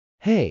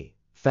Hey,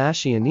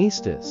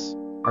 fashionistas!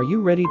 Are you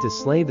ready to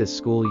slay this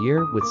school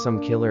year with some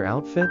killer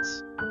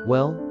outfits?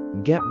 Well,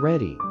 get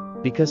ready,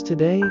 because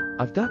today,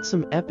 I've got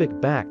some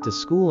epic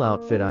back-to-school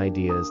outfit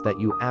ideas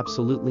that you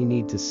absolutely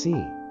need to see.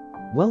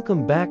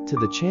 Welcome back to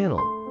the channel,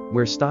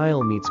 where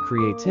style meets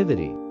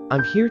creativity.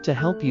 I'm here to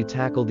help you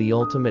tackle the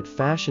ultimate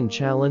fashion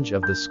challenge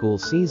of the school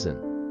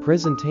season: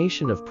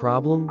 presentation of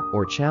problem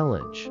or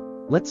challenge.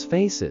 Let's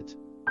face it,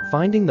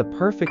 finding the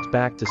perfect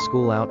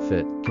back-to-school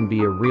outfit can be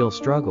a real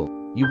struggle.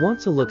 You want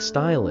to look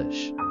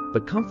stylish,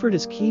 but comfort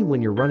is key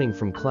when you're running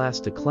from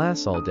class to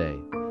class all day.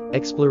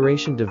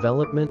 Exploration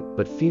development,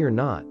 but fear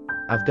not,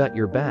 I've got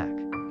your back.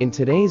 In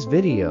today's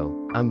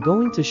video, I'm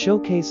going to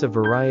showcase a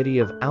variety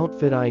of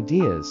outfit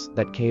ideas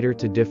that cater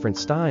to different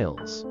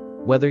styles.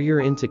 Whether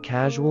you're into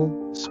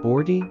casual,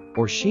 sporty,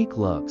 or chic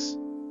looks,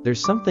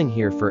 there's something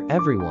here for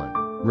everyone.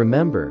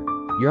 Remember,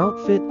 your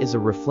outfit is a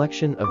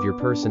reflection of your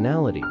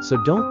personality, so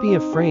don't be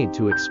afraid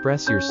to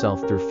express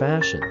yourself through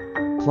fashion.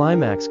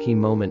 Climax key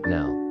moment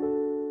now.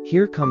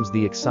 Here comes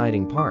the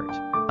exciting part.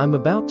 I'm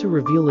about to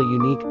reveal a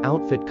unique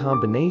outfit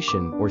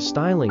combination or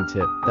styling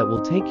tip that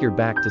will take your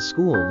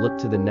back-to-school look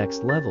to the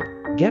next level.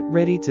 Get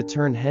ready to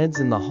turn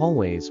heads in the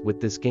hallways with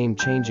this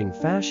game-changing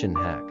fashion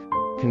hack.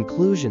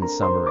 Conclusion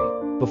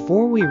summary.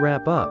 Before we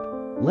wrap up,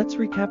 let's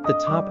recap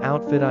the top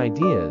outfit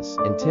ideas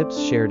and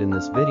tips shared in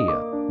this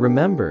video.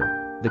 Remember,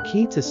 the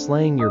key to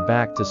slaying your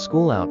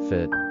back-to-school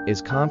outfit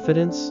is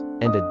confidence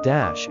and a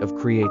dash of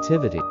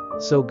creativity.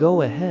 So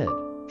go ahead,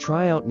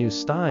 try out new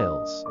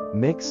styles,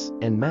 mix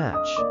and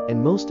match,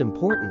 and most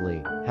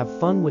importantly, have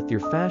fun with your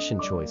fashion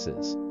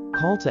choices.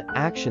 Call to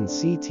action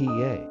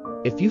CTA.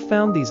 If you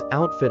found these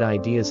outfit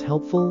ideas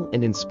helpful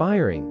and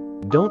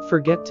inspiring, don't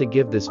forget to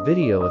give this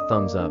video a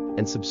thumbs up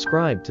and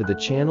subscribe to the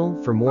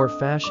channel for more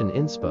fashion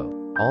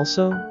inspo.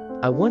 Also,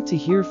 I want to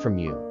hear from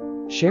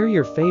you. Share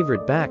your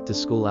favorite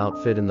back-to-school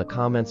outfit in the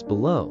comments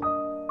below.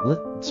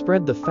 Let's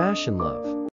spread the fashion love.